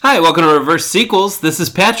Hi, welcome to Reverse Sequels. This is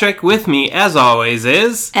Patrick. With me, as always,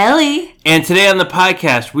 is... Ellie. And today on the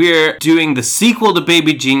podcast, we're doing the sequel to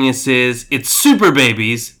Baby Geniuses. It's Super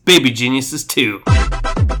Babies, Baby Geniuses 2.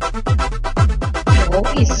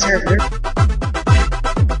 Holy server.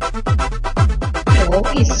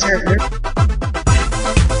 Holy server.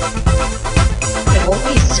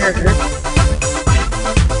 Holy server.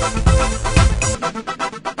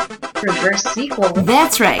 Reverse sequel.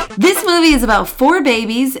 That's right. This movie is about 4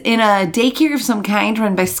 babies in a daycare of some kind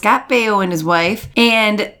run by Scott Baio and his wife.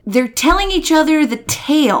 And they're telling each other the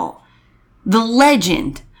tale, the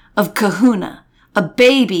legend of Kahuna, a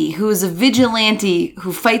baby who is a vigilante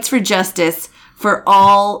who fights for justice for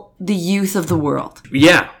all the youth of the world.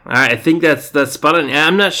 Yeah, I think that's spot on.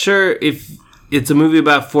 I'm not sure if it's a movie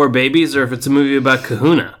about 4 babies or if it's a movie about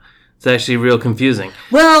Kahuna. It's actually real confusing.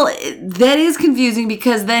 Well, that is confusing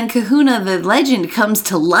because then Kahuna, the legend, comes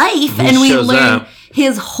to life and we learn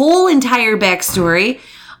his whole entire backstory.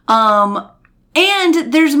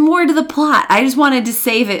 And there's more to the plot. I just wanted to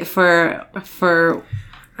save it for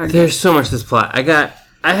There's so much to this plot.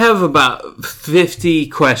 I have about 50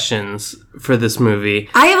 questions for this movie.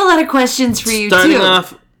 I have a lot of questions for you, Starting too.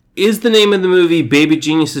 off, is the name of the movie Baby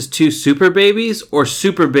Geniuses 2 Super Babies or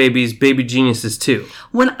Super Babies Baby Geniuses 2?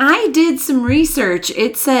 When I did some research,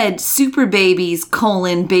 it said Super Babies,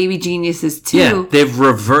 Baby Geniuses 2. Yeah, they've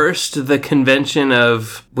reversed the convention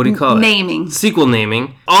of, what do you call it? Naming. Sequel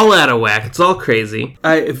naming. All out of whack. It's all crazy.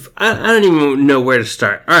 I don't even know where to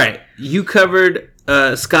start. All right, you covered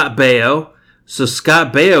Scott Baio. So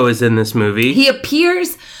Scott Baio is in this movie. He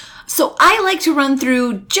appears... So I like to run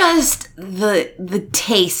through just the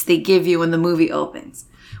taste they give you when the movie opens.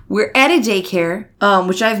 We're at a daycare,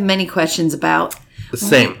 which I have many questions about.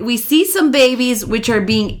 Same. We see some babies which are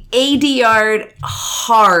being ADR'd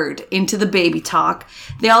hard into the baby talk.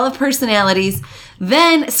 They all have personalities.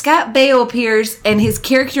 Then Scott Baio appears, and his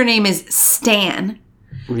character name is Stan.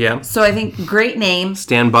 Yeah. So I think great name.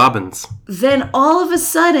 Stan Bobbins. Then all of a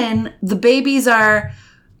sudden, the babies are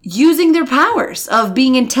using their powers of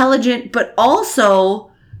being intelligent, but also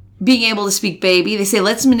being able to speak baby. They say,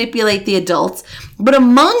 let's manipulate the adults. But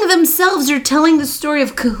among themselves are telling the story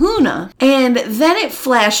of Kahuna. And then it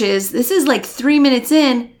flashes, this is like 3 minutes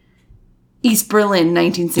in, East Berlin,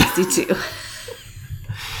 1962.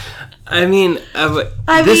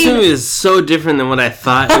 This movie is so different than what I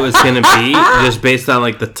thought it was going to be, just based on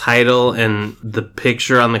like the title and the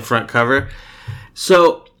picture on the front cover.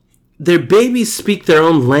 So their babies speak their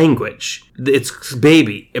own language. It's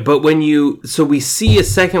baby. But so we see a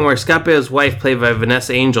second where Scott Baio's wife, played by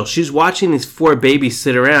Vanessa Angel, she's watching these 4 babies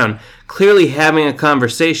sit around, clearly having a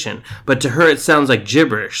conversation. But to her, it sounds like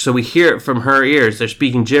gibberish. So we hear it from her ears. They're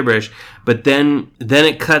speaking gibberish. But then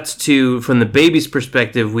it cuts to, from the baby's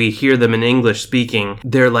perspective, we hear them in English speaking.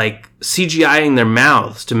 They're like CGIing their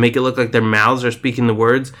mouths to make it look like their mouths are speaking the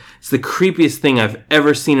words. It's the creepiest thing I've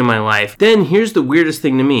ever seen in my life. Then here's the weirdest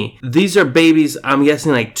thing to me. These are babies, I'm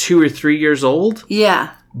guessing like 2 or 3 years old.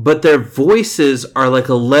 Yeah. But their voices are like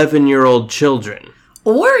 11-year-old children.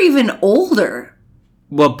 Or even older.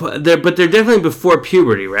 Well, they're definitely before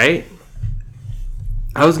puberty, right?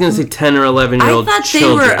 I was going to say 10 or 11-year-old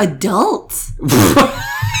children. I thought they were adults.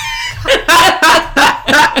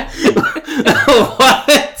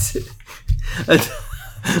 What?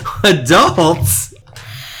 Adults?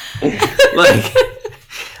 Like,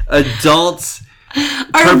 adults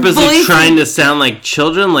purposely trying to sound like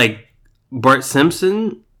children, like Bart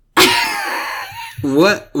Simpson?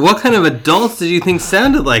 What kind of adults did you think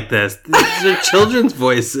sounded like this? These are children's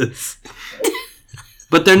voices.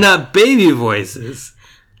 But they're not baby voices.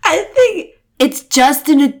 I think it's just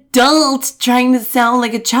an adult trying to sound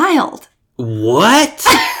like a child. What?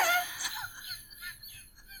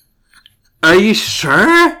 Are you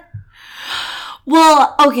sure?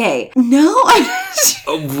 Well, okay. No, I'm not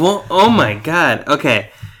sure. Oh my god. Okay.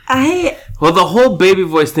 Well, the whole baby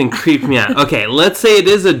voice thing creeped me out. Okay, let's say it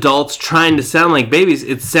is adults trying to sound like babies.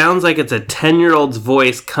 It sounds like it's a 10-year-old's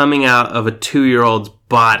voice coming out of a 2-year-old's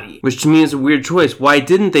body, which to me is a weird choice. Why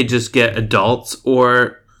didn't they just get adults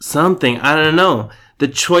or something? I don't know. The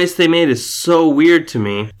choice they made is so weird to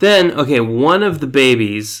me. Then, okay, one of the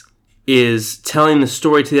babies is telling the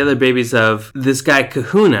story to the other babies of this guy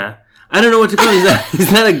Kahuna. I don't know what to call him.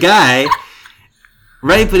 He's not a guy,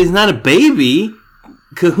 right? But he's not a baby.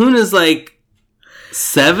 Kahuna's like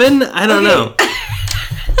 7? I don't know.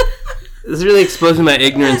 This is really exposing my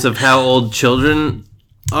ignorance of how old children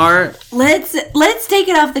are. Let's take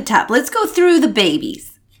it off the top. Let's go through the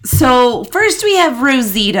babies. So first we have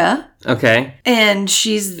Rosita. Okay. And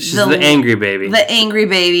she's the angry baby. The angry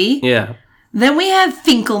baby. Yeah. Then we have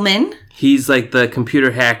Finkelman. He's like the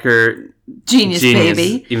computer hacker Genius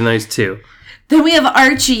baby. even though he's 2. Then we have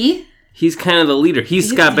Archie. He's kind of the leader. He's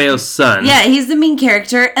Scott Baio's son. Yeah, he's the main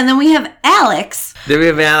character. And then we have Alex. Then we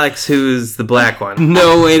have Alex, who's the black one.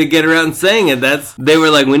 No way to get around saying it. They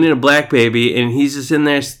were like, we need a black baby, and he's just in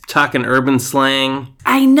there talking urban slang.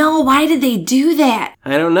 I know. Why did they do that?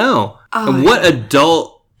 I don't know. Oh, What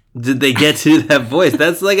adult did they get to do that voice?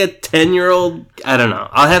 That's like a 10-year-old. I don't know.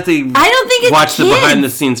 I'll have to I don't think it's watch kids. the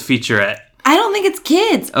behind-the-scenes featurette. I don't think it's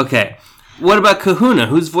kids. Okay. What about Kahuna?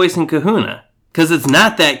 Who's voicing Kahuna? Because it's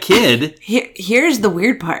not that kid. Here's the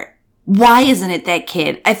weird part. Why isn't it that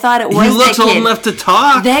kid? I thought it was He looks that kid. old enough to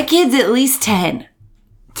talk. That kid's at least 10.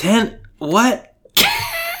 10? What?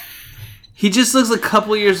 He just looks a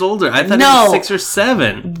couple years older. I thought No. he was 6 or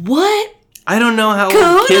 7. What? I don't know how old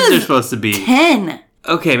Kahuna's kids are supposed to be. 10.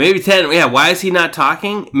 Okay, maybe 10. Yeah, why is he not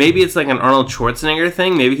talking? Maybe it's like an Arnold Schwarzenegger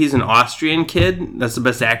thing. Maybe he's an Austrian kid. That's the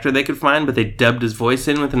best actor they could find, but they dubbed his voice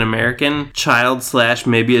in with an American child /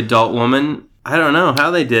 maybe adult woman. I don't know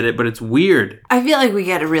how they did it, but it's weird. I feel like we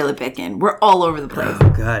gotta reel it back in. We're all over the place. Oh,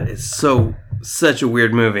 God, it's such a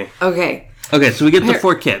weird movie. Okay. Okay, so we get the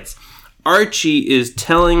 4 kids. Archie is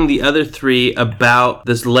telling the other 3 about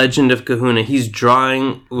this legend of Kahuna. He's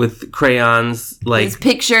drawing with crayons, like His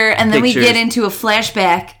picture, and then we pictures. get into a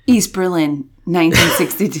flashback. East Berlin,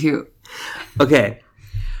 1962. Okay.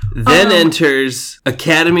 Then enters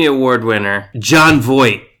Academy Award winner Jon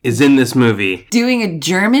Voight is in this movie. Doing a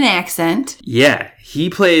German accent. Yeah, he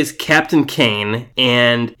plays Captain Kane,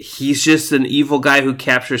 and he's just an evil guy who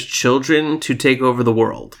captures children to take over the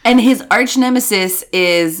world. And his arch nemesis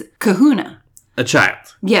is Kahuna. A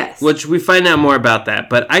child. Yes. Which we find out more about that.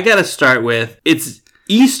 But I gotta start with, it's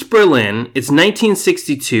East Berlin, it's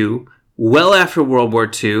 1962, well after World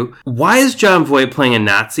War II. Why is Jon Voight playing a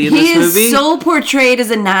Nazi in He this movie? is so portrayed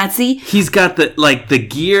as a Nazi. He's got the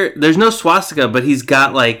gear. There's no swastika, but he's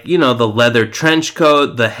got the leather trench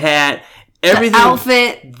coat, the hat, everything. The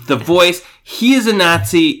outfit. The voice. He is a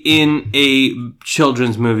Nazi in a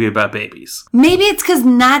children's movie about babies. Maybe it's because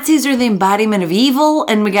Nazis are the embodiment of evil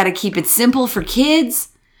and we gotta keep it simple for kids.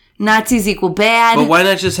 Nazis equal bad. But why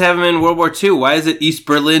not just have him in World War II? Why is it East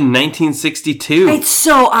Berlin 1962? It's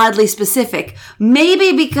so oddly specific.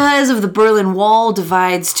 Maybe because of the Berlin Wall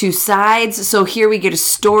divides 2 sides, so here we get a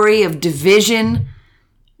story of division.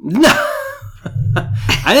 No.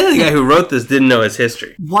 I think the guy who wrote this didn't know his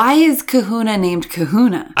history. Why is Kahuna named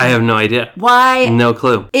Kahuna? I have no idea. Why? No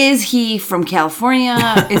clue. Is he from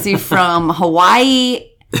California? Is he from Hawaii?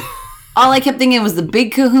 All I kept thinking was the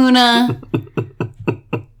Big Kahuna.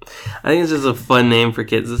 I think it's just a fun name for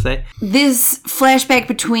kids to say. This flashback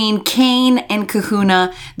between Kane and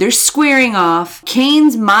Kahuna, they're squaring off.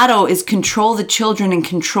 Kane's motto is control the children and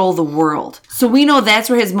control the world. So we know that's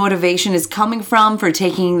where his motivation is coming from for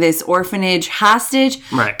taking this orphanage hostage.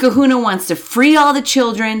 Right. Kahuna wants to free all the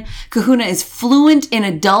children. Kahuna is fluent in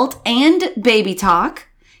adult and baby talk.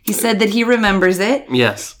 He said that he remembers it.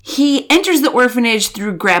 Yes. He enters the orphanage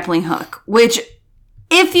through grappling hook, which,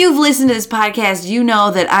 if you've listened to this podcast, you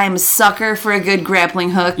know that I am a sucker for a good grappling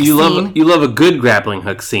hook scene. You love a good grappling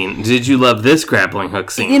hook scene. Did you love this grappling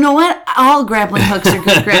hook scene? You know what? All grappling hooks are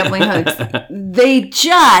good grappling hooks. They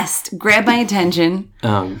just grab my attention.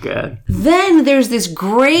 Oh, God. Then there's this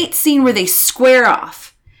great scene where they square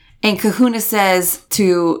off. And Kahuna says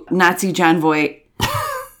to Nazi Jon Voight,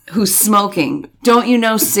 who's smoking, "Don't you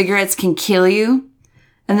know cigarettes can kill you?"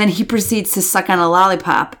 And then he proceeds to suck on a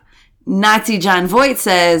lollipop. Nazi Jon Voight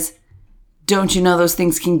says, "Don't you know those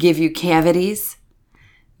things can give you cavities?"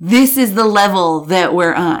 This is the level that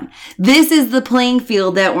we're on. This is the playing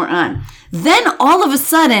field that we're on. Then all of a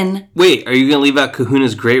sudden... Wait, are you going to leave out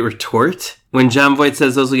Kahuna's great retort? When Jon Voight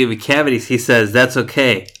says those will give you cavities, he says, "That's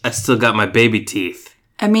okay. I still got my baby teeth."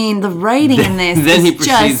 I mean, the writing in this Then is he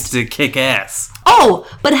proceeds just... to kick ass. Oh,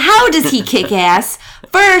 but how does he kick ass?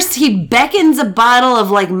 First, he beckons a bottle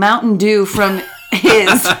of, Mountain Dew from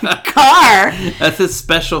his car. That's a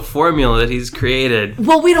special formula that he's created.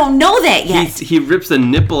 Well, we don't know that yet. He rips a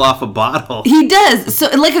nipple off a bottle. He does. So,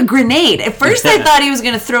 like a grenade. At first, I thought he was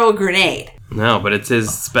going to throw a grenade. No, but it's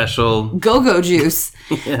his special... Go-go juice.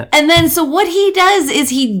 Yeah. And then, so what he does is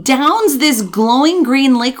he downs this glowing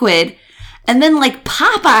green liquid, and then, like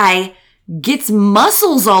Popeye, gets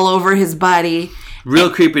muscles all over his body. Real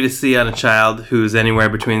creepy to see on a child who's anywhere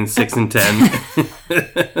between 6 and 10.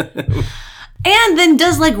 And then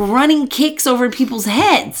does, running kicks over people's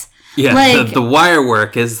heads. Yeah, the wire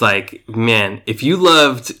work is man, if you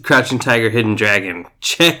loved Crouching Tiger, Hidden Dragon,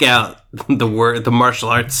 check out the martial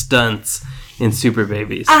arts stunts in Super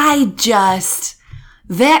Babies.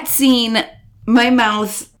 That scene, my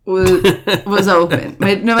mouth was open.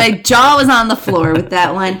 My jaw was on the floor with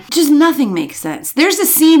that line. Just nothing makes sense. There's a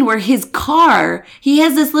scene where his car, he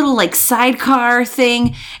has this little like sidecar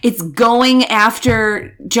thing. It's going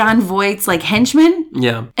after John Voight's like henchman.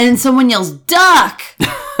 Yeah. And someone yells, "Duck!"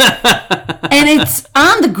 And it's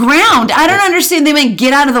on the ground. I don't understand. They meant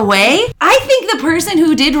get out of the way. I think the person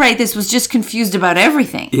who did write this was just confused about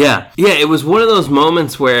everything. Yeah. Yeah, it was one of those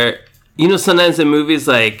moments where, you know, sometimes in movies,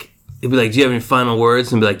 like, it'd be like, do you have any final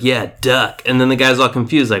words? And be like, yeah, duck. And then the guy's all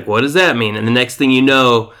confused, like, what does that mean? And the next thing you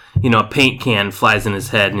know, a paint can flies in his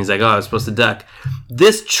head, and he's like, oh, I was supposed to duck.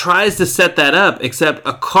 This tries to set that up, except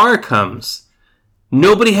a car comes.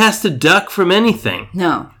 Nobody has to duck from anything.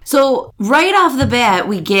 No. So right off the bat,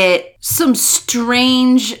 we get some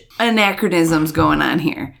strange anachronisms going on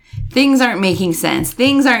here. Things aren't making sense.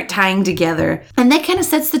 Things aren't tying together. And that kind of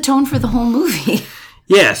sets the tone for the whole movie.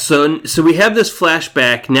 Yeah, so we have this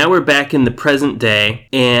flashback. Now we're back in the present day.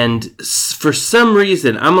 And for some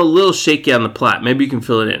reason, I'm a little shaky on the plot. Maybe you can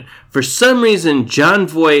fill it in. For some reason, John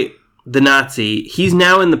Voight, the Nazi, he's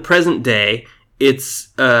now in the present day. It's,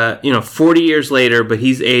 40 years later, but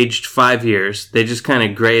he's aged 5 years. They just kind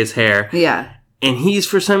of gray his hair. Yeah. And he's,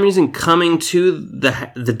 for some reason, coming to the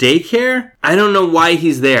daycare. I don't know why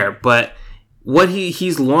he's there, but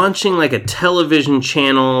he's launching like a television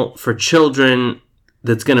channel for children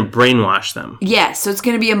that's going to brainwash them. Yeah, so it's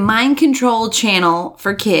going to be a mind control channel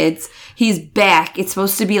for kids. He's back. It's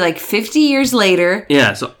supposed to be like 50 years later.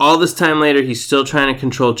 Yeah, so all this time later, he's still trying to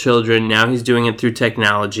control children. Now he's doing it through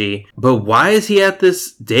technology. But why is he at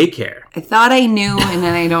this daycare? I thought I knew, and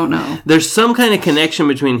then I don't know. There's some kind of connection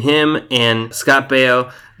between him and Scott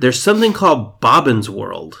Baio. There's something called Bobbin's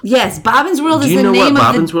World. Yes, Bobbin's World is the name of Do you know what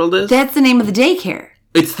Bobbin's World is? That's the name of the daycare.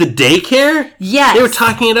 It's the daycare? Yes. They were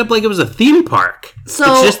talking it up like it was a theme park.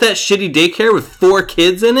 So, it's just that shitty daycare with 4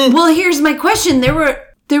 kids in it? Well, here's my question. There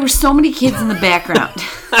were so many kids in the background.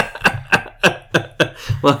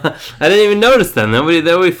 Well, I didn't even notice them.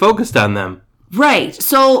 Nobody focused on them. Right.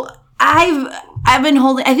 So I've been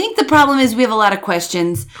holding. I think the problem is we have a lot of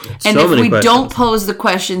questions, and if we don't pose the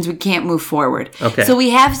questions, we can't move forward. Okay. So we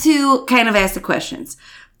have to kind of ask the questions.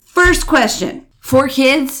 First question: 4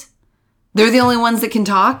 kids. They're the only ones that can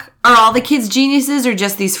talk? Are all the kids geniuses or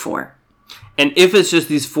just these 4? And if it's just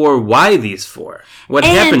these 4, why these 4? What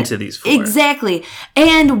happened to these 4? Exactly.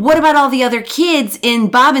 And what about all the other kids in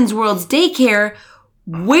Bobbin's World's daycare?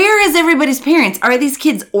 Where is everybody's parents? Are these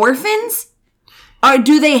kids orphans? Or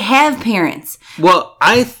do they have parents? Well,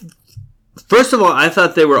 first of all, I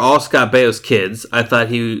thought they were all Scott Baio's kids. I thought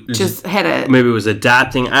he just had maybe was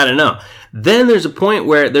adopting. I don't know. Then there's a point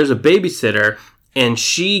where there's a babysitter, and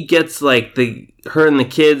she gets like her and the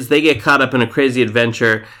kids, they get caught up in a crazy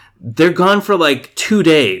adventure. They're gone for like 2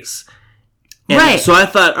 days. And right. So I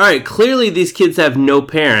thought, all right, clearly these kids have no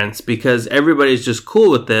parents because everybody's just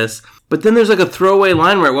cool with this. But then there's like a throwaway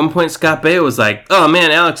line where at one point Scott Baio was like, oh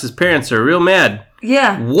man, Alex's parents are real mad.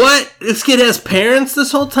 Yeah. What? This kid has parents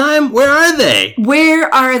this whole time? Where are they?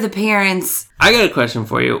 Where are the parents? I got a question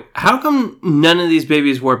for you. How come none of these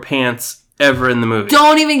babies wore pants ever in the movie?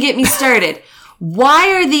 Don't even get me started. Why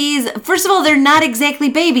are these... First of all, they're not exactly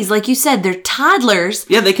babies. Like you said, they're toddlers.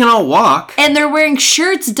 Yeah, they can all walk. And they're wearing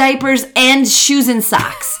shirts, diapers, and shoes and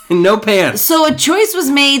socks. And no pants. So a choice was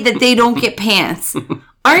made that they don't get pants.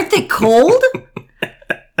 Aren't they cold?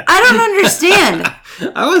 I don't understand.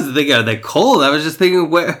 I wasn't thinking, are they cold? I was just thinking,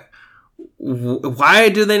 why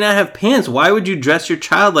do they not have pants? Why would you dress your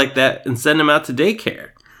child like that and send them out to daycare?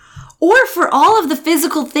 Or for all of the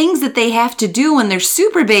physical things that they have to do when they're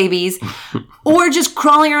super babies, or just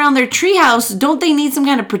crawling around their treehouse, don't they need some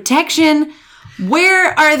kind of protection?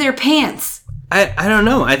 Where are their pants? I don't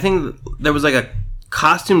know. I think there was like a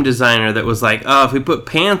costume designer that was like, oh, if we put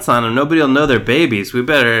pants on them, nobody will know they're babies. We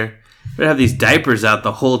better have these diapers out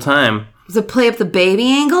the whole time. To play up the baby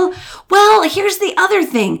angle? Well, here's the other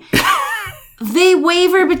thing. They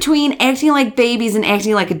waver between acting like babies and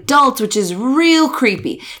acting like adults, which is real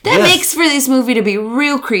creepy. That makes for this movie to be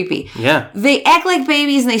real creepy. Yeah. They act like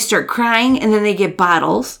babies and they start crying and then they get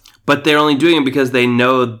bottles. But they're only doing it because they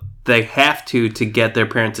know they have to get their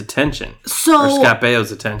parents' attention. Or Scott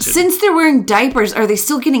Baio's attention. Since they're wearing diapers, are they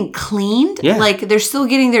still getting cleaned? Yeah. Like they're still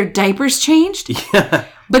getting their diapers changed? Yeah.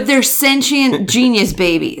 But they're sentient genius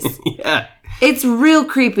babies. Yeah. It's real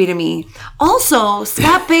creepy to me. Also,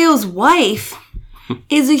 Scott Baio's wife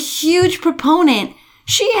is a huge proponent.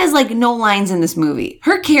 She has like no lines in this movie.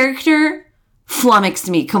 Her character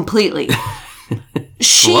flummoxed me completely.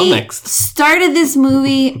 She started this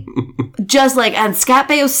movie just like on Scott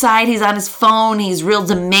Baio's side. He's on his phone. He's real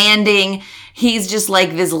demanding. He's just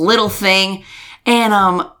like this little thing.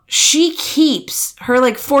 And she keeps her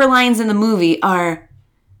like 4 lines in the movie are,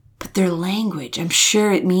 but their language, I'm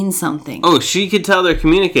sure it means something. Oh, she could tell they're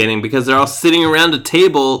communicating because they're all sitting around a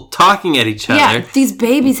table talking at each other. Yeah, these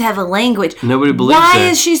babies have a language. Nobody believes Why her.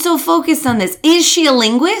 is she so focused on this? Is she a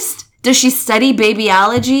linguist? Does she study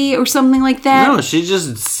babyology or something like that? No, she's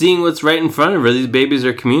just seeing what's right in front of her. These babies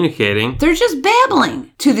are communicating. They're just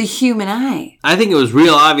babbling to the human eye. I think it was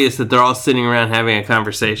real obvious that they're all sitting around having a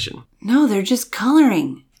conversation. No, they're just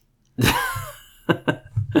coloring.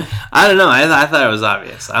 I don't know. I thought it was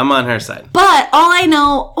obvious. I'm on her side. But all I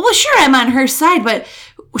know, well, sure, I'm on her side, but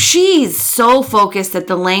she's so focused that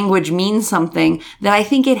the language means something that I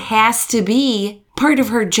think it has to be part of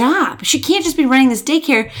her job. She can't just be running this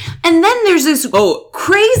daycare. And then there's this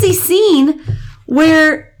crazy scene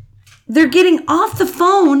where they're getting off the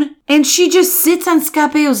phone and she just sits on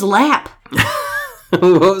Scott Baio's lap.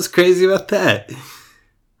 What was crazy about that?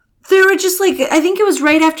 They were just like, I think it was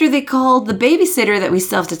right after they called the babysitter that we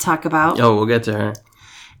still have to talk about. Oh, we'll get to her.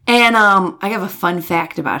 And I have a fun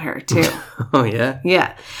fact about her, too. Oh, yeah?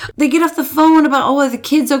 Yeah. They get off the phone about, oh, are the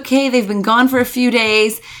kids okay? They've been gone for a few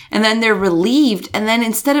days. And then they're relieved. And then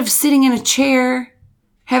instead of sitting in a chair,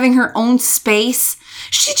 having her own space,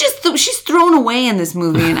 she's thrown away in this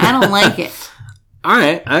movie, and I don't like it. All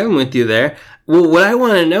right, I'm with you there. Well, what I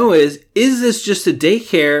want to know is this just a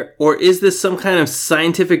daycare or is this some kind of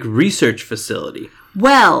scientific research facility?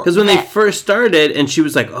 Well, because when they first started and she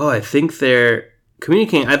was like, oh, I think they're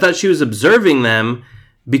communicating, I thought she was observing them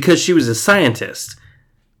because she was a scientist.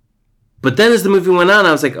 But then as the movie went on,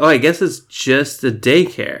 I was like, oh, I guess it's just a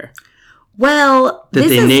daycare. Well, that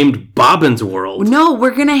they named Bobbin's World. No,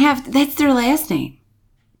 we're going to have, that's their last name.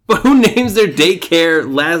 But who names their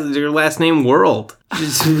daycare their last name World?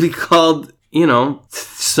 It should be called,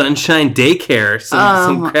 Sunshine Daycare or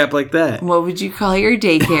some crap like that. What would you call your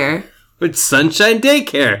daycare? It's Sunshine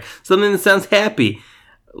Daycare. Something that sounds happy.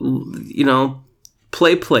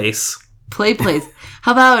 Play place. Play place.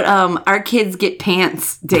 How about Our Kids Get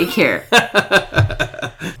Pants Daycare?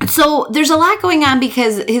 So there's a lot going on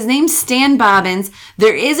because his name's Stan Bobbins.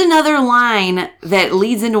 There is another line that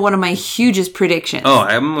leads into one of my hugest predictions. Oh,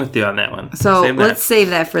 I'm with you on that one. So let's save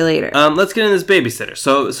that for later. Let's get into this babysitter.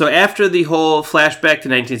 So after the whole flashback to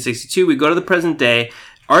 1962, we go to the present day.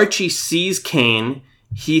 Archie sees Kane.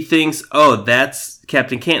 He thinks, oh, that's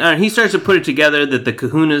Captain Kane. He starts to put it together that the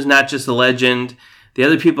Kahuna's not just a legend. The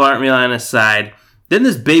other people aren't really on his side. Then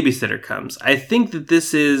this babysitter comes. I think that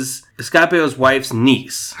this is Scott Baio's wife's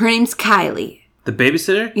niece. Her name's Kylie. The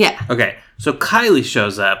babysitter? Yeah. Okay. So Kylie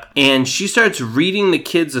shows up, and she starts reading the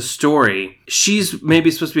kids a story. She's maybe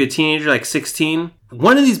supposed to be a teenager, like 16.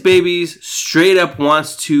 One of these babies straight up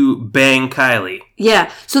wants to bang Kylie. Yeah.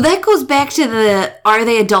 So that goes back to the, are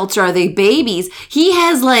they adults or are they babies? He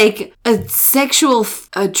has, like, a sexual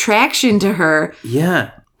attraction to her.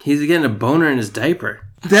 Yeah. He's getting a boner in his diaper.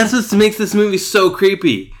 That's what makes this movie so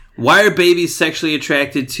creepy. Why are babies sexually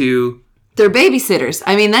attracted to... They're babysitters.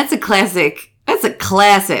 I mean, that's a classic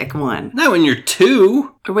one. Not when you're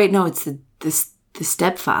 2. Or wait, no, it's the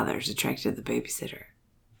stepfather's attracted to the babysitter.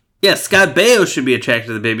 Yeah, Scott Baio should be attracted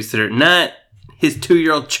to the babysitter, not his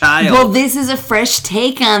 2-year-old child. Well, this is a fresh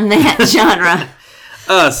take on that genre.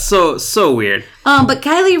 So weird. But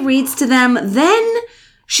Kylie reads to them. Then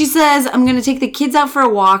she says, I'm going to take the kids out for a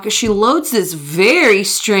walk. She loads this very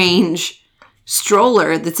strange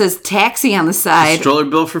stroller that says taxi on the side. Stroller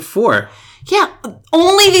bill for 4. Yeah,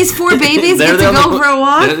 only these 4 babies get to go for a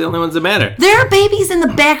walk? They're the only ones that matter. There are babies in the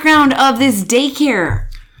background of this daycare.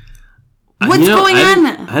 What's going on?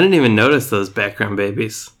 I didn't even notice those background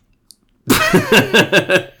babies.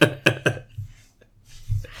 I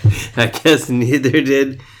guess neither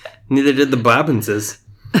did the Bobbinses.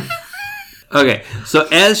 Okay, so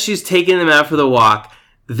as she's taking them out for the walk,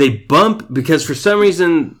 they bump because for some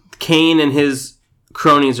reason Kane and his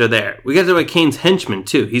cronies are there. We got to talk about Kane's henchman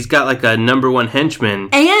too. He's got like a number 1 henchman.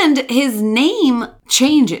 And his name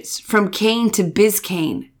changes from Kane to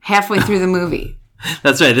Biscayne halfway through the movie.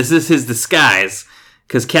 That's right. This is his disguise.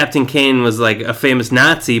 Because Captain Kane was like a famous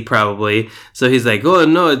Nazi probably. So he's like, oh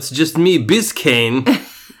no, it's just me, Biscayne.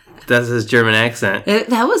 That's his German accent.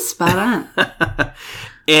 That was spot on.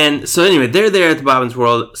 And so anyway, they're there at the Bobbins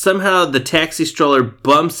World. Somehow the taxi stroller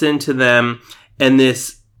bumps into them, and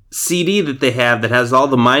this CD that they have that has all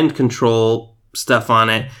the mind control stuff on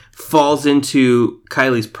it falls into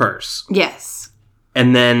Kylie's purse. Yes.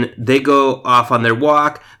 And then they go off on their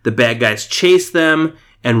walk. The bad guys chase them,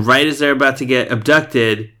 and right as they're about to get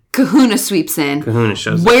abducted, Kahuna sweeps in. Kahuna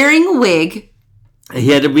shows up. Wearing a wig. He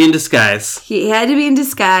had to be in disguise.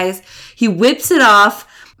 He whips it off.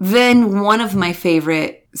 Then one of my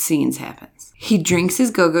favorite scenes happens. He drinks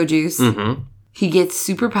his go-go juice. Mm-hmm. He gets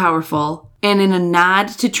super powerful. And in a nod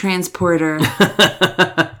to Transporter,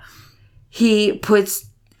 he puts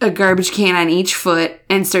a garbage can on each foot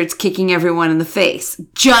and starts kicking everyone in the face.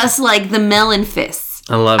 Just like the Melon Fists.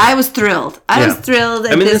 I love it. I was thrilled. I was thrilled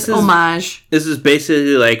at this homage. This is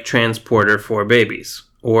basically like Transporter for babies.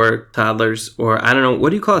 Or toddlers. Or, I don't know,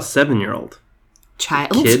 what do you call a 7-year-old?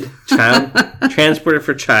 Child. Kid? Child? Transporter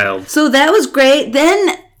for child. So that was great.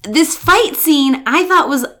 Then this fight scene I thought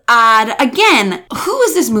was odd. Again, who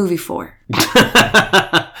was this movie for?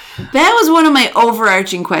 That was one of my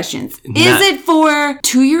overarching questions. Is it for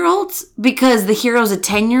 2-year-olds? Because the hero's a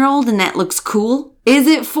 10-year-old and that looks cool? Is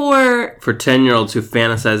it for 10-year-olds who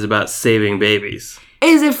fantasize about saving babies?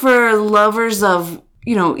 Is it for lovers of,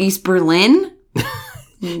 East Berlin?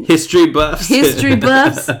 History buffs? History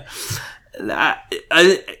buffs?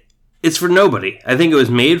 It's for nobody. I think it was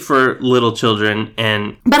made for little children,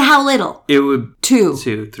 and but how little? It would 2,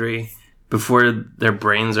 3, before their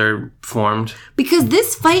brains are formed. Because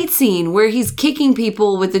this fight scene where he's kicking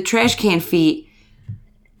people with the trash can feet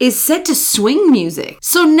is set to swing music.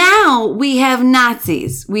 So now we have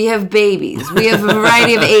Nazis, we have babies, we have a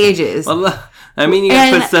variety of ages. Well, I mean, you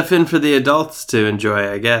gotta put stuff in for the adults to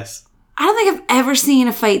enjoy, I guess. I don't think I've ever seen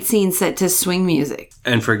a fight scene set to swing music.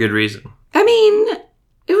 And for good reason. I mean,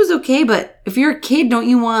 it was okay, but if you're a kid, don't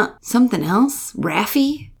you want something else?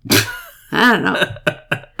 Raffi? I don't know.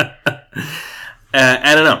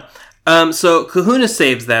 I don't know. So Kahuna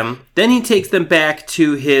saves them. Then he takes them back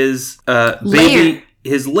to his lair.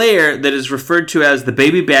 His lair that is referred to as the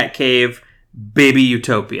Baby Bat Cave, Baby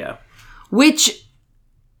Utopia. Which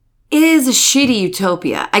is a shitty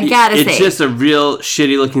utopia, I gotta say. It's just a real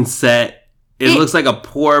shitty looking set. It looks like a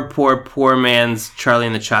poor man's Charlie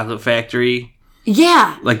and the Chocolate Factory.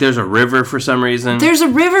 Yeah. Like there's a river for some reason. There's a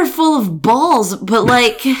river full of balls, but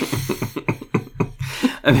like...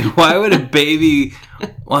 I mean, why would a baby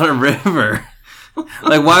want a river?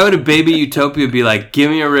 Like, why would a baby utopia be like, give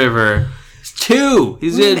me a river? It's 2.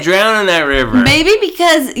 He's going to drown in that river. Maybe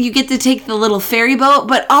because you get to take the little ferry boat,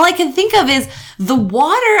 but all I can think of is the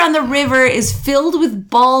water on the river is filled with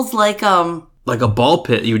balls like a ball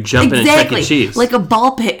pit you would jump in and Chuck E. Cheese. Like a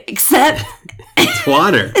ball pit, except... It's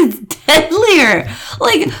water. It's deadlier.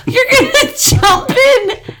 Like, you're going to jump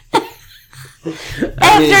in...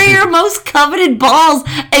 after your most coveted balls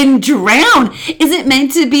and drown. Is it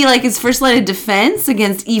meant to be like his first line of defense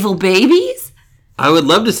against evil babies? I would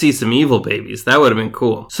love to see some evil babies. That would have been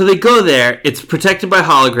cool. So they go there. It's protected by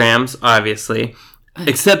holograms, obviously.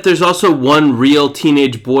 Except there's also one real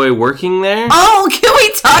teenage boy working there. Oh, can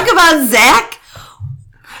we talk about Zach?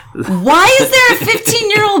 Why is there a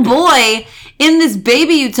 15-year-old boy in this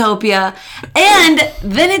baby utopia? And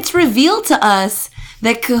then it's revealed to us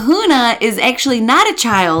that Kahuna is actually not a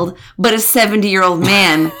child, but a 70-year-old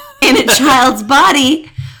man in a child's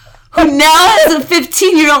body who now has a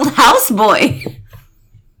 15-year-old houseboy.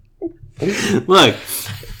 Look,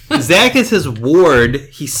 Zach is his ward.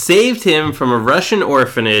 He saved him from a Russian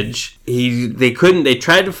orphanage. They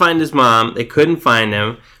tried to find his mom. They couldn't find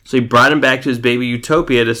him. So he brought him back to his baby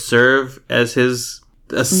utopia to serve as his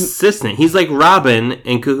assistant. He's like Robin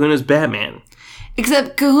and Kahuna's Batman.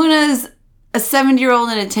 Except Kahuna's a 70-year-old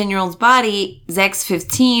in a 10-year-old's body. Zach's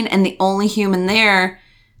 15, and the only human there.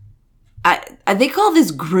 They call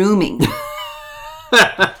this grooming.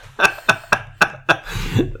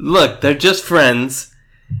 Look, they're just friends.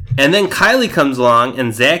 And then Kylie comes along,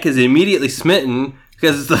 and Zach is immediately smitten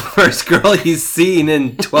because it's the first girl he's seen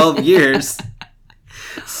in 12 years.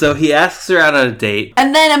 So he asks her out on a date.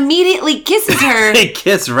 And then immediately kisses her. They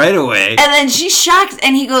kiss right away. And then she's shocked,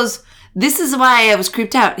 and he goes, "This is why I was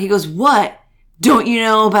creeped out." He goes, "What? Don't you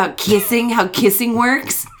know about kissing? How kissing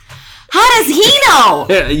works?" How does he know?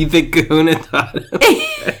 You think Kahuna taught him?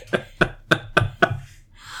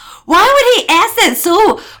 Why would he ask that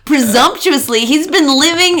so presumptuously? He's been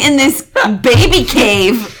living in this baby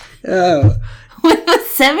cave with a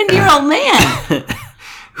 70-year-old man.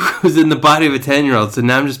 Who's in the body of a 10-year-old. So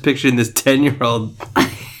now I'm just picturing this 10-year-old.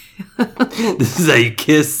 This is how you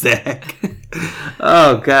kiss, Zach.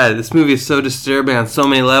 Oh, God. This movie is so disturbing on so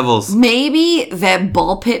many levels. Maybe that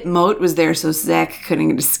ball pit moat was there so Zach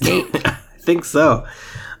couldn't escape. I think so.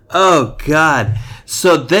 Oh, God.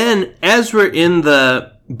 So then, as we're in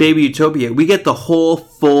the Baby Utopia, we get the whole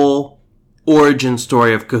full origin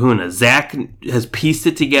story of Kahuna. Zach has pieced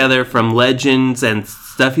it together from legends and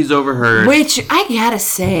stuff he's overheard. Which, I gotta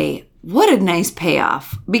say, what a nice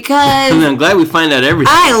payoff. Because... I'm glad we find out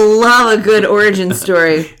everything. I love a good origin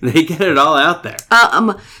story. They get it all out there.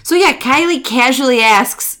 So yeah, Kylie casually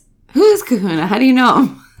asks, "Who is Kahuna? How do you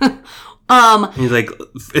know him?" He's like,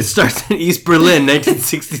 it starts in East Berlin,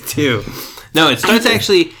 1962. No, it starts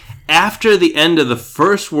actually after the end of the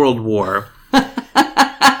First World War.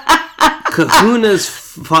 Kahuna's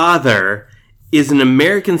father is an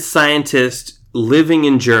American scientist living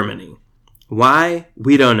in Germany. Why?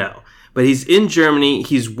 We don't know. But he's in Germany,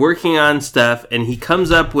 he's working on stuff, and he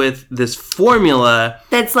comes up with this formula.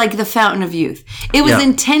 That's like the fountain of youth. It was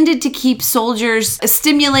intended to keep soldiers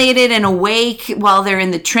stimulated and awake while they're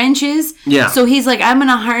in the trenches. Yeah. So he's like, I'm going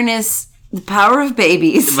to harness the power of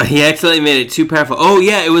babies. But he accidentally made it too powerful. Oh,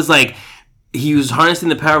 yeah, it was like he was harnessing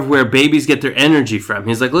the power of where babies get their energy from.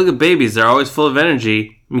 He's like, look at babies, they're always full of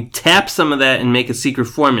energy. Let me tap some of that and make a secret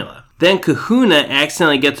formula. Then Kahuna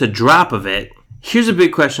accidentally gets a drop of it. Here's a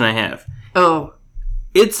big question I have. Oh.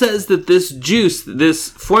 It says that this juice, this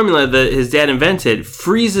formula that his dad invented,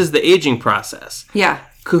 freezes the aging process. Yeah.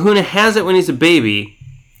 Kahuna has it when he's a baby,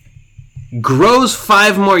 grows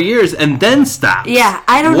 5 more years, and then stops. Yeah,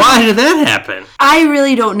 I don't know. Why did that happen? I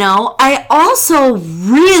really don't know. I also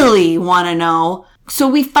really want to know. So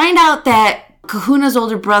we find out that Kahuna's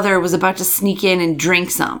older brother was about to sneak in and drink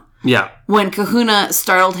some. Yeah. When Kahuna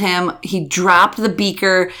startled him, he dropped the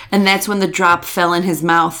beaker, and that's when the drop fell in his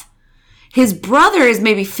mouth. His brother is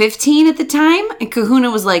maybe 15 at the time, and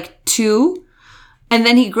Kahuna was like 2. And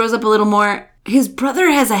then he grows up a little more. His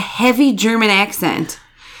brother has a heavy German accent,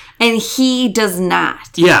 and he does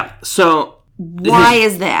not. Yeah, so... Why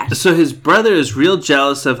is that? So his brother is real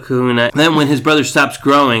jealous of Kahuna. Then when his brother stops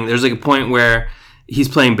growing, there's like a point where he's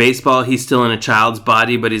playing baseball. He's still in a child's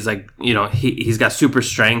body, but he's like, you know, he's got super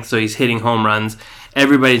strength, so he's hitting home runs.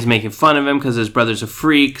 Everybody's making fun of him because his brother's a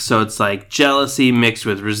freak, so it's like jealousy mixed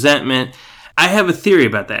with resentment. I have a theory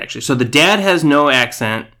about that, actually. So the dad has no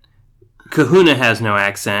accent. Kahuna has no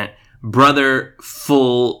accent. Brother,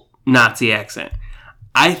 full Nazi accent.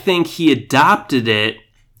 I think he adopted it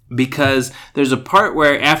because there's a part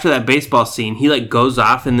where after that baseball scene, he like goes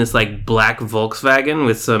off in this like black Volkswagen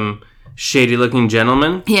with some shady looking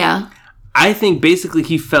gentleman. Yeah. I think basically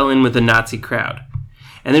he fell in with the Nazi crowd.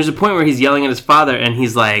 And there's a point where he's yelling at his father and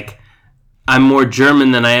he's like, I'm more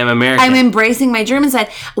German than I am American. I'm embracing my German side.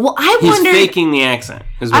 Well, He's faking the accent,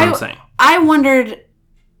 is what I'm saying. I wondered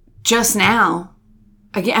just now.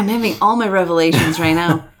 Again, I'm having all my revelations right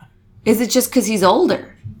now. Is it just because he's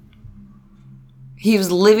older? He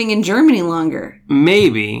was living in Germany longer.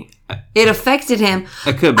 Maybe. It affected him.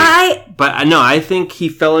 It could be. But no, I think he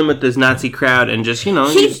fell in with this Nazi crowd and just, you know,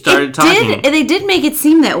 he started talking. They did make it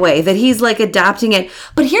seem that way, that he's like adopting it.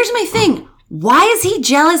 But here's my thing. Why is he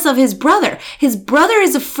jealous of his brother? His brother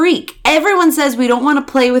is a freak. Everyone says we don't want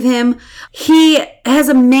to play with him. He has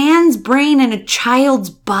a man's brain and a child's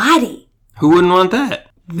body. Who wouldn't want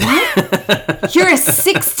that? What? You're a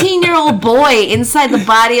 16-year-old boy inside the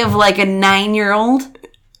body of like a 9-year-old?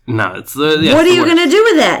 No, it's what are you going to do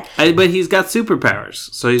with that? But he's got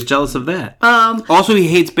superpowers, so he's jealous of that. Also, he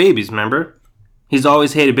hates babies, remember? He's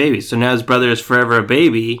always hated babies, so now his brother is forever a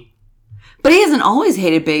baby. But he hasn't always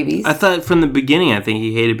hated babies. I thought from the beginning, I think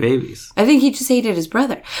he hated babies. I think he just hated his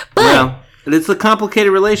brother. But well, it's a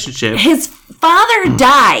complicated relationship. His father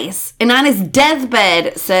dies, and on his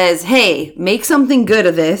deathbed says, hey, make something good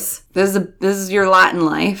of this. This is your lot in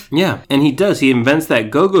life. Yeah, and he does. He invents that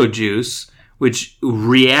go-go juice, which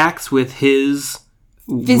reacts with his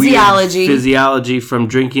physiology from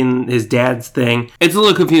drinking his dad's thing. It's a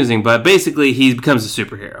little confusing, but basically he becomes a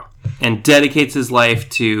superhero and dedicates his life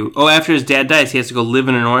to... Oh, after his dad dies, he has to go live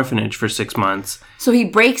in an orphanage for 6 months. So he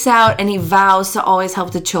breaks out and he vows to always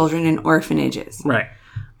help the children in orphanages. Right.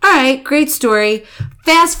 All right, great story.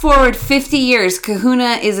 Fast forward 50 years.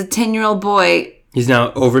 Kahuna is a 10-year-old boy. He's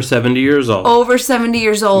now over 70 years old. Over 70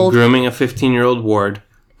 years old. Grooming a 15-year-old ward.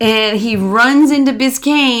 And he runs into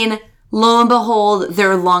Biscayne. Lo and behold,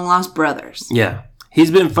 they're long-lost brothers. Yeah. He's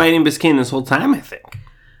been fighting Biscayne this whole time, I think.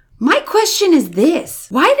 My question is this.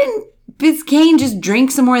 Why didn't Biscayne just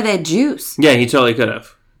drink some more of that juice? Yeah, he totally could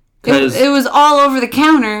have. It was all over the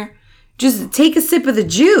counter. Just take a sip of the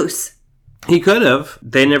juice. He could have.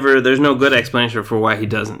 There's no good explanation for why he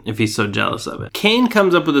doesn't, if he's so jealous of it. Cain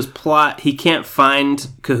comes up with this plot. He can't find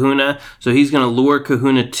Kahuna, so he's going to lure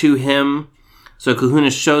Kahuna to him. So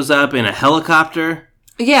Kahuna shows up in a helicopter.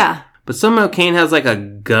 Yeah. But somehow Cain has like a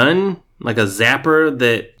gun, like a zapper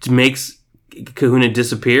that makes Kahuna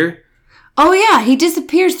disappear. Oh yeah, he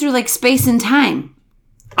disappears through like space and time.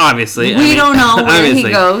 Obviously. We don't know where he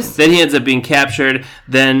goes. Then he ends up being captured.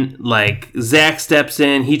 Then, like, Zach steps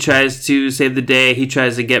in. He tries to save the day. He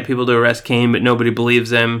tries to get people to arrest Cain, but nobody believes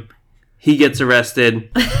him. He gets arrested.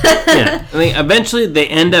 Yeah. I mean, eventually, they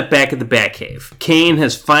end up back at the Batcave. Cain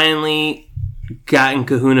has finally gotten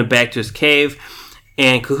Kahuna back to his cave.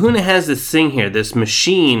 And Kahuna has this thing here, this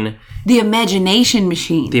machine, The imagination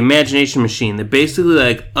machine. the imagination machine, that basically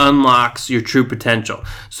like unlocks your true potential.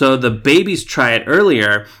 So the babies try it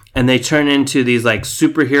earlier, and they turn into these like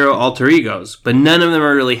superhero alter egos, but none of them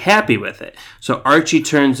are really happy with it. So Archie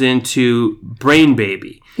turns into Brain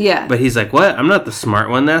Baby. Yeah. But he's like, what? I'm not the smart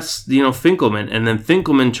one. That's, Finkelman. And then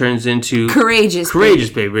Finkelman turns into Courageous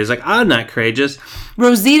Baby. He's like, I'm not courageous.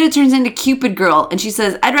 Rosita turns into Cupid Girl, and she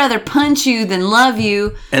says, I'd rather punch you than love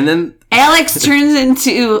you. And then Alex turns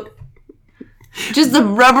into just a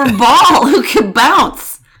rubber ball who can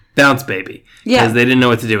bounce. Bounce Baby. Yeah. Because they didn't know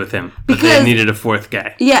what to do with him. But Because- they needed a fourth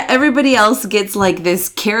guy. Yeah, everybody else gets like this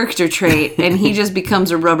character trait, and he just becomes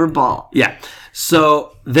a rubber ball. Yeah.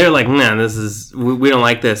 So they're like, nah, we don't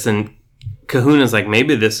like this. And Kahuna's like,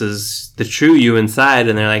 maybe this is the true you inside.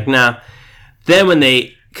 And they're like, nah. Then when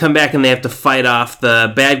they come back and they have to fight off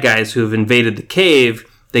the bad guys who have invaded the cave,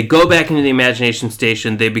 they go back into the imagination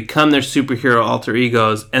station. They become their superhero alter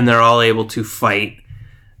egos, and they're all able to fight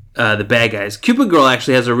the bad guys. Cupid Girl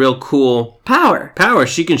actually has a real cool Power.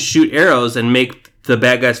 She can shoot arrows and make the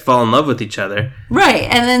bad guys fall in love with each other. Right,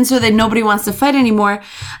 and then so that nobody wants to fight anymore.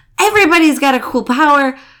 Everybody's got a cool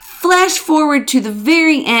power. Flash forward to the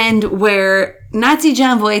very end where Nazi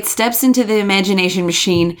John Voight steps into the imagination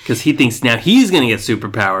machine. Because he thinks now he's going to get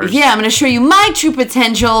superpowers. Yeah, I'm going to show you my true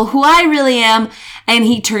potential, who I really am, and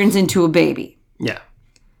he turns into a baby. Yeah.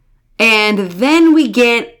 And then we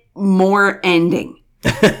get more ending.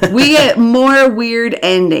 We get more weird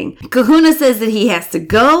ending. Kahuna says that he has to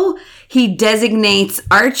go. He designates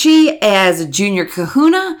Archie as Junior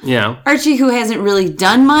Kahuna. Yeah. Archie, who hasn't really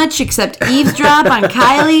done much except eavesdrop on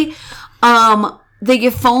Kylie. They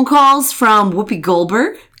get phone calls from Whoopi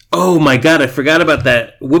Goldberg. Oh my god, I forgot about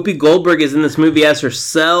that. Whoopi Goldberg is in this movie as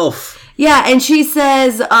herself. Yeah, and she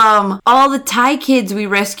says, all the Thai kids we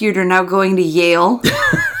rescued are now going to Yale.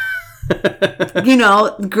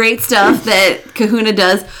 Great stuff that Kahuna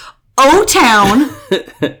does. O-Town.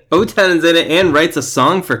 O-Town is in it and writes a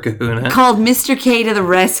song for Kahuna. Called Mr. K to the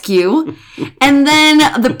rescue. And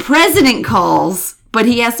then the president calls, but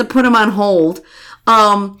he has to put him on hold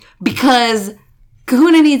because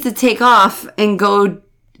Kahuna needs to take off and go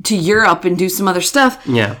to Europe and do some other stuff.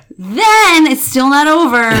 Yeah. Then it's still not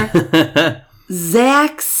over.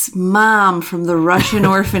 Zach's mom from the Russian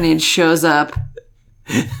orphanage shows up.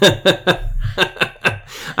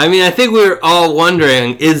 I mean, I think we were all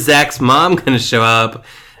wondering, is Zach's mom going to show up?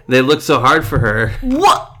 They looked so hard for her.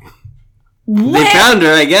 What? They found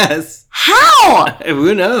her, I guess. How?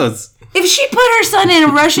 Who knows? If she put her son in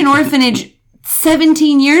a Russian orphanage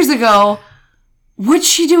 17 years ago, what's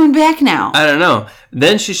she doing back now? I don't know.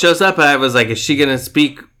 Then she shows up, and I was like, is she going to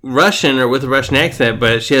speak Russian or with a Russian accent?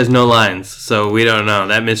 But she has no lines, so we don't know.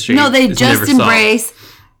 That mystery No, they is just never solved. embrace.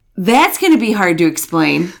 That's going to be hard to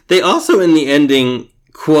explain. They also, in the ending,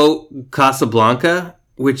 quote Casablanca,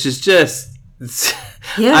 which is just...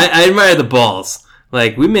 Yeah. I admire the balls.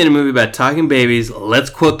 Like, we made a movie about talking babies. Let's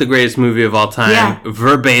quote the greatest movie of all time,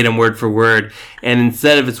 verbatim, word for word. And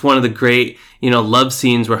instead of it's one of the great, love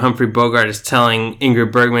scenes where Humphrey Bogart is telling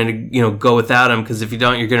Ingrid Bergman to, go without him because if you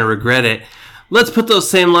don't, you're going to regret it. Let's put those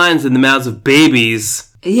same lines in the mouths of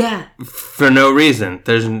babies. Yeah. For no reason.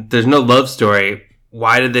 There's no love story.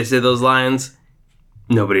 Why did they say those lines?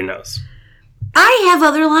 Nobody knows. I have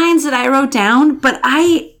other lines that I wrote down, but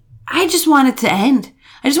I just want it to end.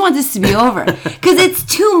 I just want this to be over because it's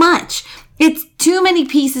too much. It's too many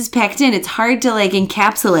pieces packed in. It's hard to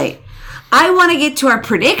encapsulate. I want to get to our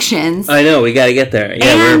predictions. I know, we got to get there.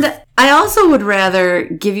 Yeah, and I also would rather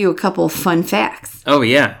give you a couple of fun facts. Oh,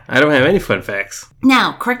 yeah. I don't have any fun facts.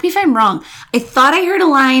 Now, correct me if I'm wrong. I thought I heard a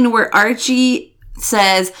line where Archie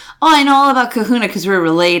says, I know all about Kahuna because we're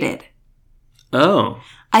related. Oh.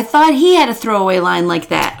 I thought he had a throwaway line like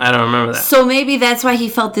that. I don't remember that. So maybe that's why he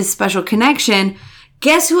felt this special connection.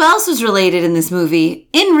 Guess who else was related in this movie?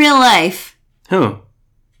 In real life. Who?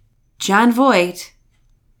 John Voight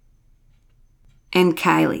and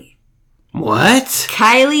Kylie. What?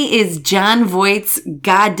 Kylie is John Voight's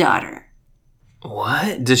goddaughter.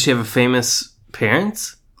 What? Does she have a famous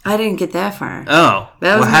parents? I didn't get that far. Oh.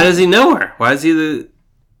 That was how does he know her? Why is he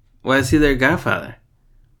their godfather?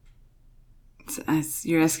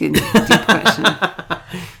 You're asking a deep question.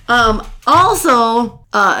 Also,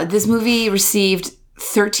 this movie received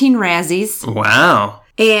 13 Razzies. Wow.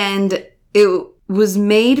 And it was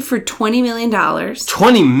made for $20 million.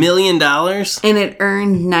 $20 million? And it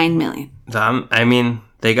earned $9 million. I mean,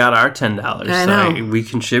 they got our $10. I know. So we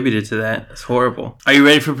contributed to that. It's horrible. Are you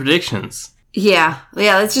ready for predictions? Yeah,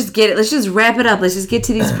 let's just get it. Let's just wrap it up. Let's just get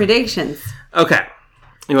to these predictions. Okay.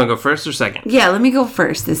 You want to go first or second? Yeah, let me go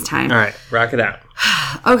first this time. All right. Rock it out.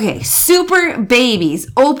 Okay, Super Babies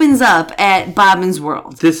opens up at Bobbin's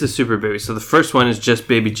World. This is Super Baby. So the first one is just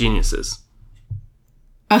Baby Geniuses.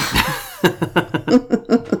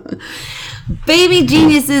 Baby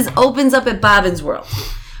Geniuses opens up at Bobbin's World.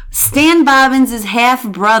 Stan Bobbins'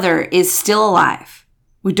 half-brother is still alive.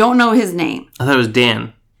 We don't know his name. I thought it was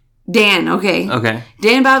Dan. Dan, okay. Okay.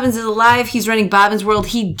 Dan Bobbins is alive. He's running Bobbin's World.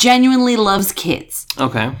 He genuinely loves kids.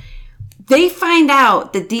 Okay. They find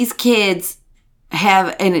out that these kids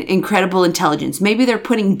have an incredible intelligence. Maybe they're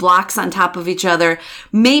putting blocks on top of each other.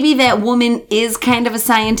 Maybe that woman is kind of a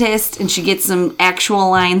scientist and she gets some actual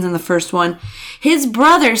lines in the first one. His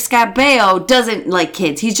brother, Scott Baio, doesn't like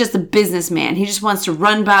kids. He's just a businessman. He just wants to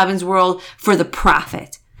run Bobbin's World for the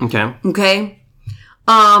profit. Okay. Okay?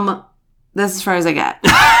 That's as far as I got.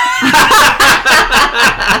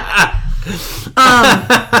 All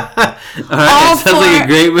right. Sounds like a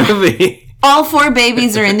great movie. All 4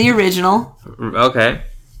 babies are in the original. Okay.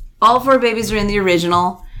 All 4 babies are in the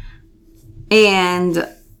original. And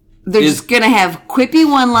they're just going to have quippy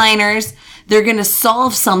one-liners. They're going to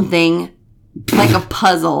solve something like a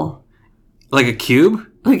puzzle. Like a cube?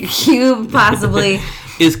 Like a cube, possibly.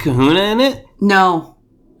 Is Kahuna in it? No.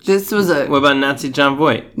 This was a... What about Nazi John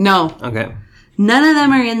Voight? No. Okay. None of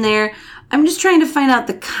them are in there. I'm just trying to find out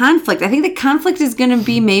the conflict. I think the conflict is going to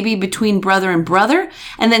be maybe between brother and brother.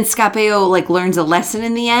 And then Scott Baio, learns a lesson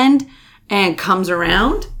in the end and comes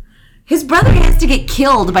around. His brother has to get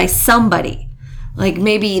killed by somebody.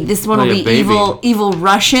 Maybe this one will be evil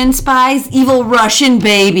Russian spies. Evil Russian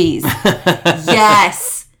babies.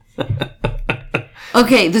 Yes.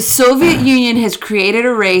 Okay, the Soviet Union has created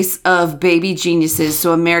a race of baby geniuses,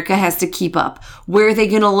 so America has to keep up. Where are they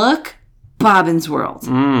going to look? Bobbin's World.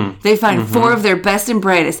 They find 4 of their best and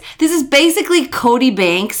brightest. This is basically Cody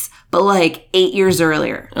Banks, but 8 years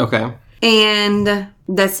earlier. Okay. And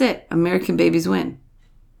that's it. American babies win.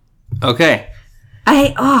 Okay.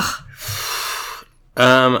 All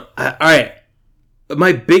right.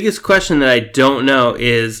 My biggest question that I don't know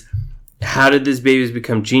is, how did these babies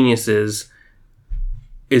become geniuses?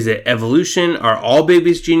 Is it evolution? Are all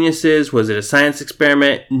babies geniuses? Was it a science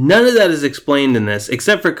experiment? None of that is explained in this,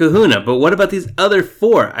 except for Kahuna. But what about these other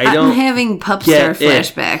 4? I'm having pup star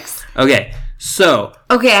flashbacks. Okay, so...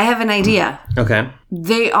 Okay, I have an idea. Okay.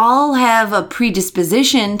 They all have a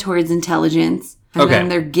predisposition towards intelligence, and then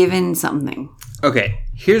they're given something. Okay,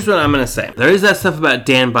 here's what I'm going to say. There is that stuff about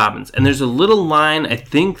Dan Bobbins, and there's a little line, I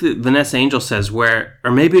think that Vanessa Angel says, where,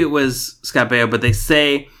 or maybe it was Scott Baio, but they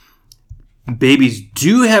say... Babies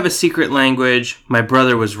do have a secret language. My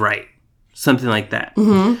brother was right. Something like that.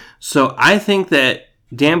 Mm-hmm. So I think that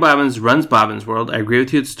Dan Bobbins runs Bobbin's World. I agree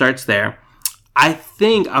with you. It starts there. I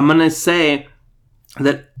think I'm going to say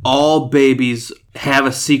that all babies have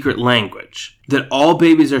a secret language. That all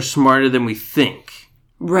babies are smarter than we think.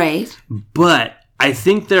 Right. But I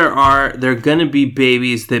think there are going to be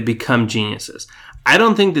babies that become geniuses. I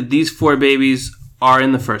don't think that these 4 babies are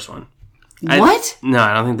in the first one. What? No,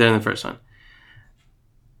 I don't think they're in the first one.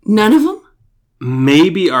 None of them?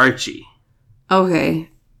 Maybe Archie. Okay.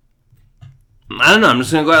 I don't know. I'm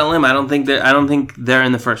just gonna go out on a limb. I don't think they're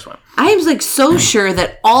in the first one. I was so sure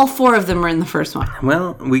that all 4 of them are in the first one.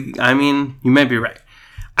 Well, you might be right.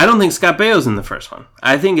 I don't think Scott Baio's in the first one.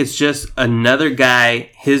 I think it's just another guy.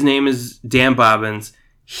 His name is Dan Bobbins.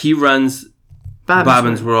 He runs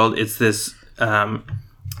Bobbin's World. It's this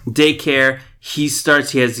daycare. He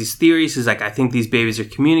has these theories. He's like, I think these babies are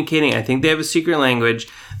communicating. I think they have a secret language.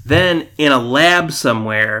 Then in a lab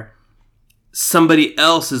somewhere, somebody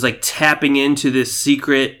else is tapping into this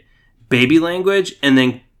secret baby language and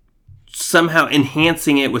then somehow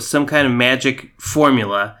enhancing it with some kind of magic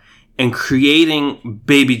formula and creating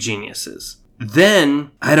baby geniuses. Then,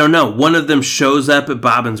 I don't know, one of them shows up at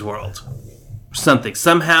Bobbin's World. Something.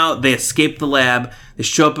 Somehow they escape the lab. They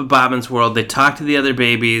show up at Bobbin's World. They talk to the other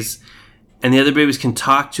babies. And the other babies can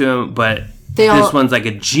talk to him, but this one's a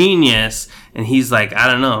genius, and he's I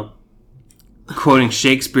don't know, quoting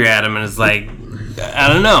Shakespeare at him, and is I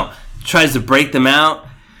don't know, tries to break them out.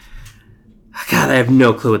 God, I have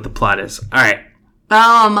no clue what the plot is. All right.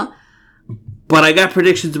 But I got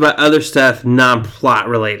predictions about other stuff non-plot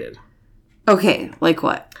related. Okay, like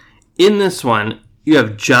what? In this one, you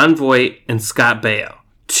have John Voight and Scott Baio,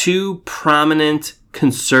 2 prominent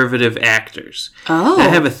conservative actors. Oh. I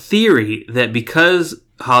have a theory that because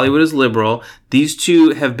Hollywood is liberal, these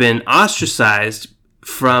 2 have been ostracized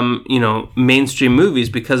from, mainstream movies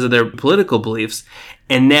because of their political beliefs,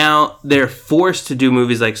 and now they're forced to do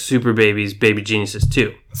movies like Super Babies, Baby Geniuses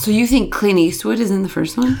too. So you think Clint Eastwood is in the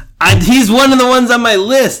first one? He's one of the ones on my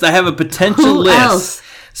list. I have a potential list. Else?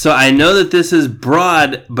 So I know that this is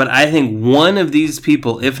broad, but I think one of these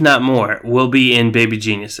people, if not more, will be in Baby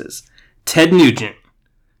Geniuses. Ted Nugent,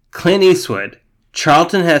 Clint Eastwood,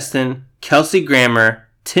 Charlton Heston, Kelsey Grammer,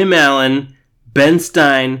 Tim Allen, Ben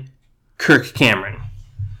Stein, Kirk Cameron.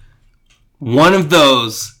 One of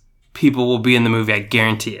those people will be in the movie, I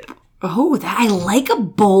guarantee it. Oh, I like a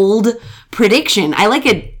bold prediction. I like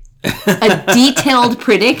a detailed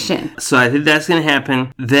prediction. So I think that's going to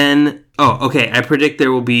happen. Then, I predict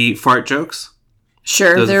there will be fart jokes.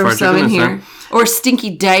 Sure, Those there are were fart some in jokes, here. Or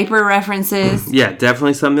stinky diaper references. Yeah,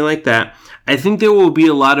 definitely something like that. I think there will be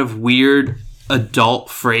a lot of weird adult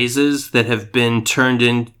phrases that have been turned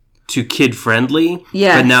into kid-friendly,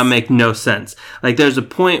 Yes. but now make no sense. Like, there's a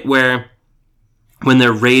point where when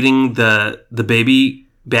they're raiding the baby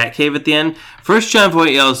Batcave at the end, first John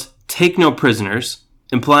Voight yells, "Take no prisoners,"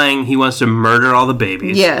 implying he wants to murder all the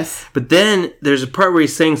babies. Yes. But then there's a part where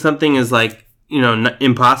he's saying something is like,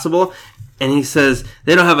 impossible, and he says,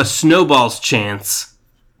 they don't have a snowball's chance.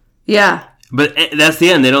 Yeah. But that's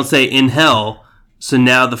the end. They don't say in hell. So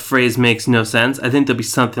now the phrase makes no sense. I think there'll be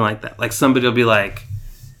something like that. Like somebody will be like,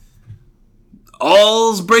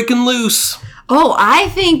 all's breaking loose. Oh, I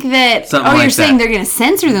think that... Something you're like saying that. they're going to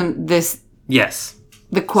censor them, Yes.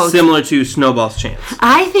 the quotes. Similar to Snowball's chance.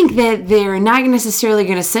 I think that they're not necessarily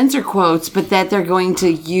going to censor quotes, but that they're going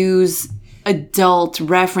to use adult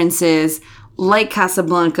references like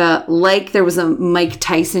Casablanca, like there was a Mike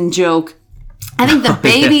Tyson joke. I think the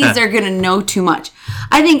babies are going to know too much.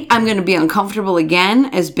 I think I'm going to be uncomfortable again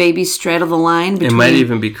as babies straddle the line It between might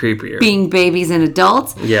even be creepier. being babies and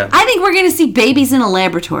adults. Yeah. I think we're going to see babies in a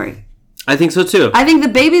laboratory. I think so too. I think the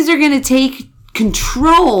babies are going to take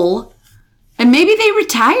control, and maybe they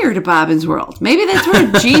retire to Bobbin's World. Maybe that's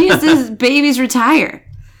where geniuses babies retire.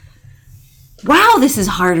 Wow, this is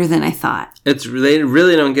harder than I thought. They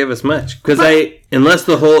really don't give us much because unless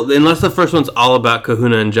the first one's all about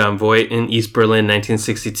Kahuna and John Voight in East Berlin,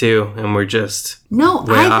 1962, and we're just way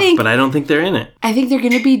off. But I don't think they're in it. I think they're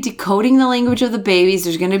going to be decoding the language of the babies.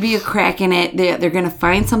 There's going to be a crack in it. They're going to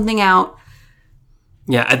find something out.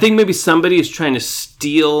 Yeah, I think maybe somebody is trying to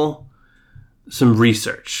steal some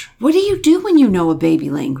research. What do you do when you know a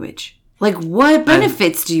baby language? Like, what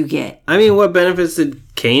benefits do you get? I mean, what benefits did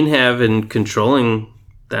Kane have in controlling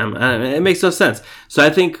them? It makes no sense. So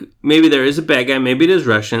I think maybe there is a bad guy. Maybe it is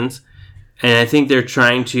Russians. And I think they're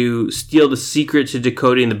trying to steal the secret to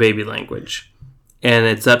decoding the baby language. And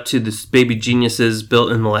it's up to the baby geniuses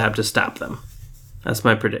built in the lab to stop them. That's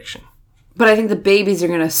my prediction. But I think the babies are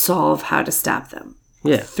going to solve how to stop them.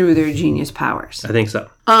 Yeah. Through their genius powers. I think so.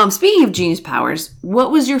 Speaking of genius powers, what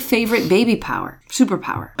was your favorite baby power?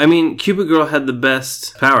 Superpower? I mean, Cupid Girl had the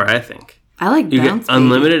best power, I think. I like You bounce get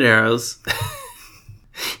unlimited arrows.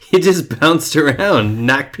 He just bounced around,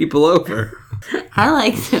 knocked people over. I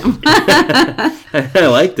liked him. I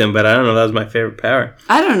liked him, but I don't know if that was my favorite power.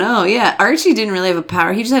 I don't know. Yeah, Archie didn't really have a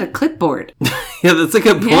power. He just had a clipboard. Yeah, that's a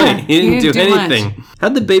good point. Yeah, he didn't do anything. much.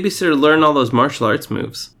 How'd the babysitter learn all those martial arts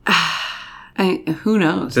moves? Who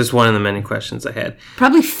knows? Just one of the many questions I had.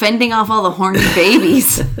 Probably fending off all the horny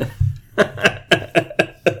babies.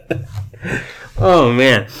 Oh,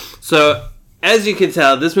 man. So, as you can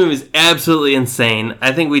tell, this movie is absolutely insane.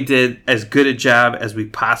 I think we did as good a job as we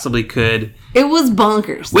possibly could. It was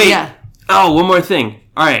bonkers. Wait. Yeah. Oh, one more thing.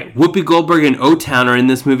 All right. Whoopi Goldberg and O-Town are in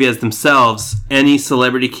this movie as themselves. Any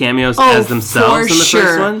celebrity cameos as themselves in the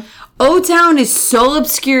first one? O-Town is so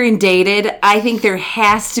obscure and dated. I think there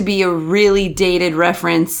has to be a really dated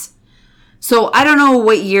reference. So I don't know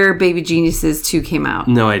what year Baby Geniuses 2 came out.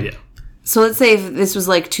 No idea. So let's say if this was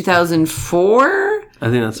like 2004. I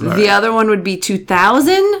think that's about The right. other one would be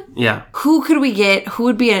 2000. Yeah. Who could we get? Who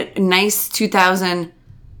would be a nice 2000?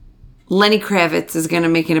 Lenny Kravitz is going to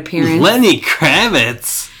make an appearance. Lenny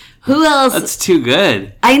Kravitz? Who else? That's too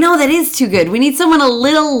good. I know, that is too good. We need someone a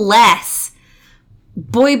little less.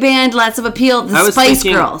 Boy band, lots of appeal. The Spice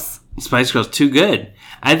Girls. Spice Girls, too good.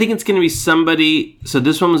 I think it's going to be somebody... So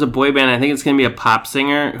this one was a boy band. I think it's going to be a pop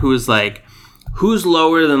singer who is like... Who's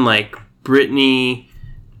lower than like Britney,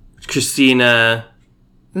 Christina...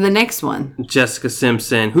 The next one. Jessica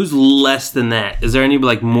Simpson. Who's less than that? Is there any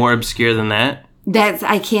like more obscure than that?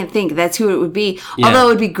 I can't think. That's who it would be. Yeah. Although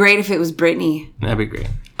it would be great if it was Britney. That'd be great.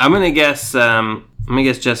 I'm gonna guess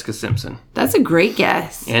Jessica Simpson That's a great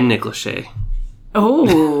guess. and Nick Lachey.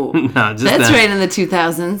 Oh, No, just that's that. right in the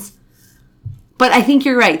 2000s. But I think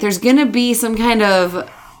you're right. There's going to be some kind of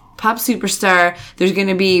pop superstar. There's going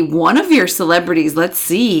to be one of your celebrities. Let's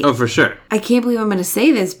see. Oh, for sure. I can't believe I'm going to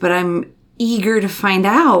say this, but I'm eager to find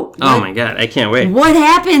out. Oh my God, I can't wait. What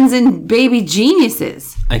happens in Baby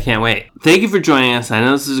Geniuses? I can't wait. Thank you for joining us. I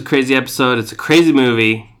know this is a crazy episode. It's a crazy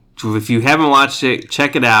movie. If you haven't watched it,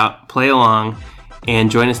 check it out, play along,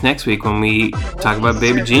 and join us next week when we talk about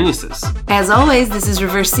Baby Geniuses. As always, this is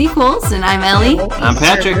Reverse Sequels, and I'm Ellie. I'm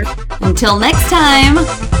Patrick. Until next time,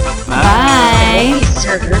 bye.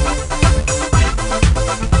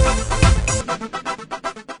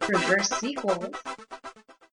 Reverse sequels.